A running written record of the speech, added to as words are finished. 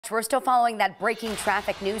We're still following that breaking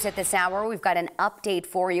traffic news at this hour. We've got an update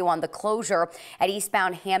for you on the closure at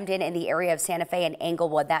Eastbound Hampden in the area of Santa Fe and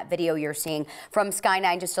Englewood. That video you're seeing from Sky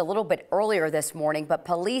 9 just a little bit earlier this morning, but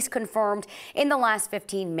police confirmed in the last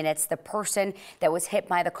 15 minutes the person that was hit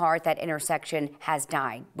by the car at that intersection has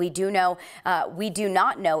died. We do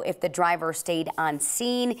not know if the driver stayed on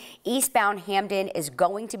scene. Eastbound Hampden is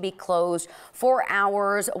going to be closed for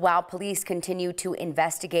hours while police continue to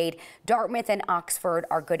investigate. Dartmouth and Oxford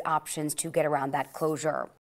are good options to get around that closure.